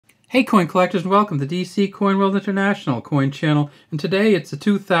Hey coin collectors, and welcome to DC Coin World International coin channel. And today it's the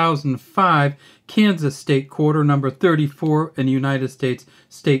 2005 Kansas State Quarter number 34 in the United States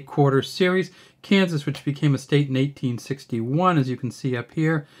State Quarter Series. Kansas, which became a state in 1861, as you can see up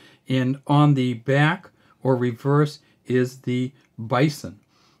here. And on the back or reverse is the bison.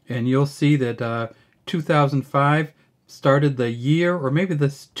 And you'll see that 2005 started the year, or maybe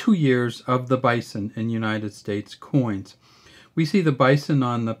the 2 years of the bison in United States coins. We see the bison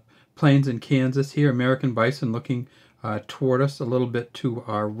on the plains in Kansas here, American bison looking toward us a little bit to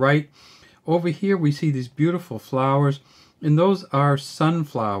our right. Over here we see these beautiful flowers, and those are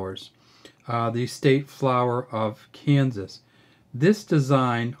sunflowers, the state flower of Kansas. This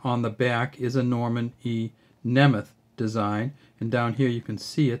design on the back is a Norman E. Nemeth design, and down here you can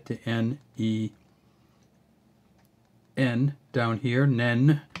see it, the N-E-N down here,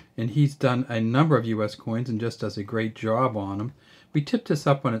 Nen, and he's done a number of U.S. coins and just does a great job on them. We tip this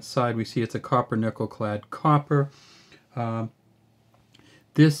up on its side. We see it's a copper nickel clad copper.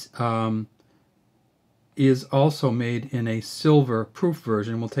 This is also made in a silver proof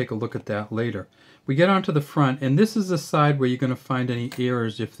version. We'll take a look at that later. We get onto the front, and this is the side where you're going to find any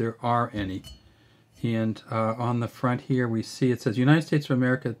errors if there are any. And on the front here we see it says United States of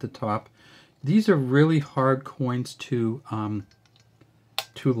America at the top. These are really hard coins to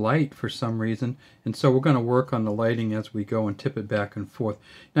light for some reason, and so we're going to work on the lighting as we go and tip it back and forth.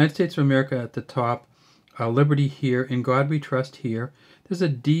 United States of America at the top, Liberty here, In God We Trust here. There's a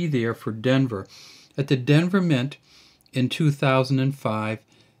D there for Denver. At the Denver Mint in 2005,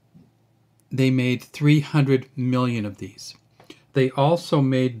 they made 300 million of these. They also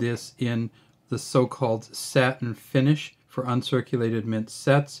made this in the so-called satin finish for uncirculated mint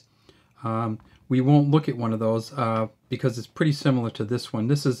sets. We won't look at one of those because it's pretty similar to this one.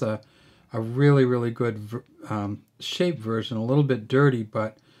 This is a really, really good shaped version, a little bit dirty,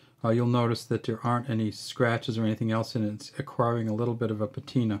 but you'll notice that there aren't any scratches or anything else in it. It's acquiring a little bit of a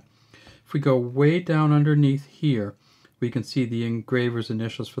patina. If we go way down underneath here, we can see the engraver's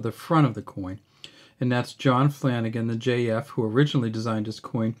initials for the front of the coin. And that's John Flanagan, the JF, who originally designed this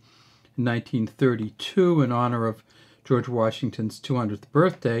coin in 1932 in honor of George Washington's 200th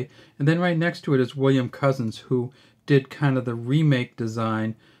birthday. And then right next to it is William Cousins, who did kind of the remake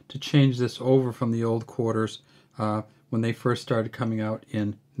design to change this over from the old quarters when they first started coming out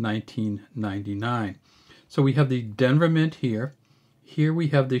in 1999. So we have the Denver Mint here. Here we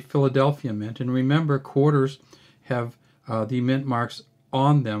have the Philadelphia Mint. And remember, quarters have the mint marks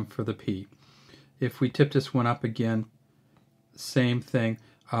on them for the P. If we tip this one up again, same thing.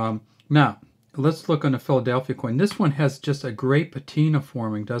 Now, let's look on the Philadelphia coin. This one has just a great patina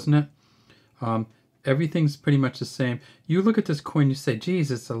forming, doesn't it? Everything's pretty much the same. You look at this coin, you say,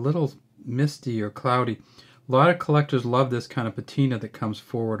 geez, it's a little misty or cloudy. A lot of collectors love this kind of patina that comes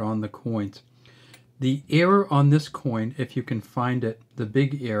forward on the coins. The error on this coin, if you can find it, the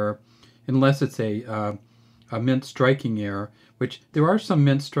big error, unless it's a mint striking error, which there are some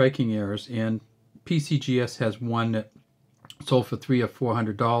mint striking errors, and PCGS has one that sold for $300 or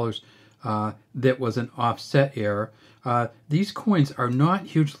 $400 that was an offset error. These coins are not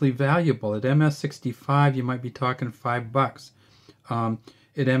hugely valuable. At MS65 you might be talking $5. At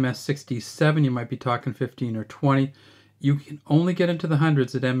MS67 you might be talking 15 or 20. You can only get into the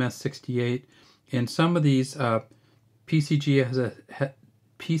hundreds at MS68, and some of these PCGS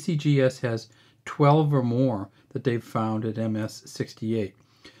has 12 or more that they've found at MS68.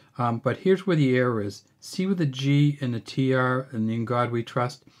 But here's where the error is. See where the G and the T are, and In God We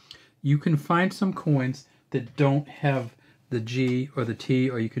Trust? You can find some coins that don't have the G or the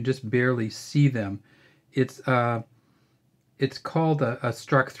T, or you can just barely see them. It's called a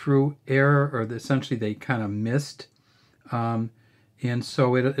struck through error, or essentially they kind of missed. And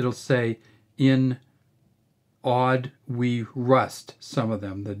so it'll say, In odd we rust, some of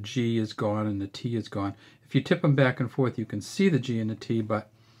them. The G is gone and the T is gone. If you tip them back and forth, you can see the G and the T,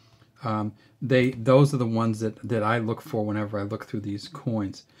 but those are the ones that I look for whenever I look through these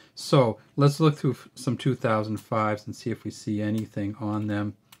coins. So let's look through some 2005s and see if we see anything on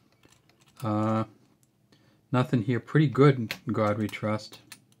them. Nothing here. Pretty good, In God We Trust.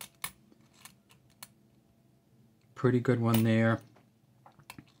 Pretty good one there.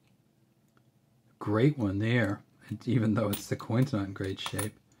 Great one there, even though the coin's not in great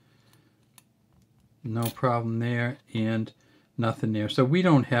shape. No problem there, and nothing there. So we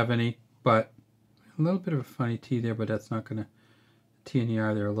don't have any, but a little bit of a funny T there, but that's not going to, T and the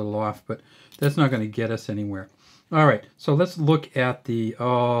R they're a little off, but that's not going to get us anywhere. All right, so let's look at the,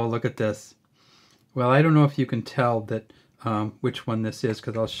 oh, look at this. Well, I don't know if you can tell that which one this is,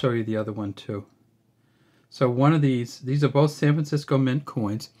 because I'll show you the other one too. So one of these are both San Francisco Mint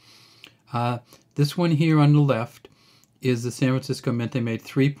coins. This one here on the left is the San Francisco Mint. They made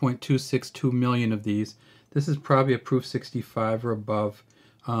 3.262 million of these. This is probably a proof 65 or above.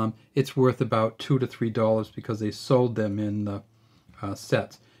 It's worth about $2 to $3 because they sold them in the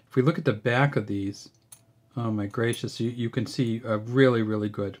sets. If we look at the back of these, oh my gracious, you can see a really, really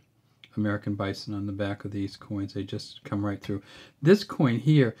good American Bison on the back of these coins. They just come right through. This coin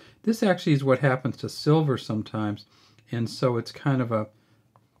here, this actually is what happens to silver sometimes, and so it's kind of a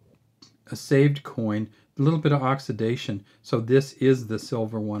saved coin, a little bit of oxidation. So this is the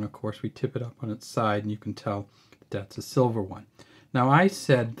silver one. Of course, we tip it up on its side, and you can tell that that's a silver one. Now, I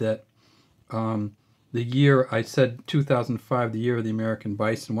said that I said 2005, the year of the American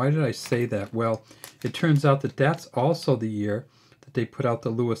Bison. Why did I say that? Well, it turns out that that's also the year that they put out the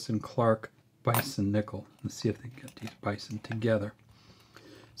Lewis and Clark Bison nickel. Let's see if they can get these bison together.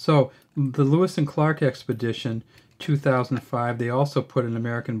 So the Lewis and Clark expedition, 2005, they also put an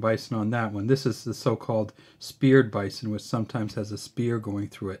American Bison on that one. This is the so-called speared bison, which sometimes has a spear going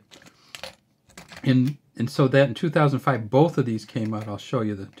through it. And so that in 2005, both of these came out. I'll show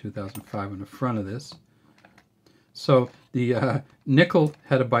you the 2005 on the front of this. So the nickel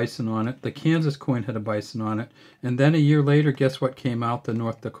had a bison on it. The Kansas coin had a bison on it. And then a year later, guess what came out? The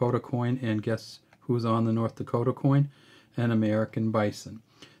North Dakota coin. And guess who's on the North Dakota coin? An American Bison.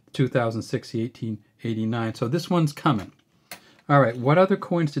 2006, 1889. So this one's coming. All right, what other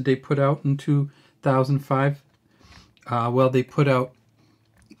coins did they put out in 2005? Well, they put out,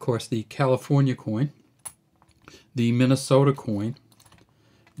 of course, the California coin, the Minnesota coin,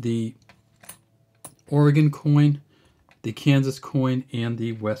 the Oregon coin, the Kansas coin, and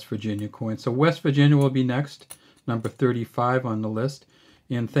the West Virginia coin. So West Virginia will be next, number 35 on the list.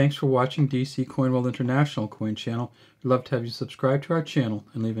 And thanks for watching DC Coin World International Coin Channel. We'd love to have you subscribe to our channel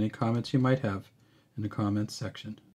and leave any comments you might have in the comments section.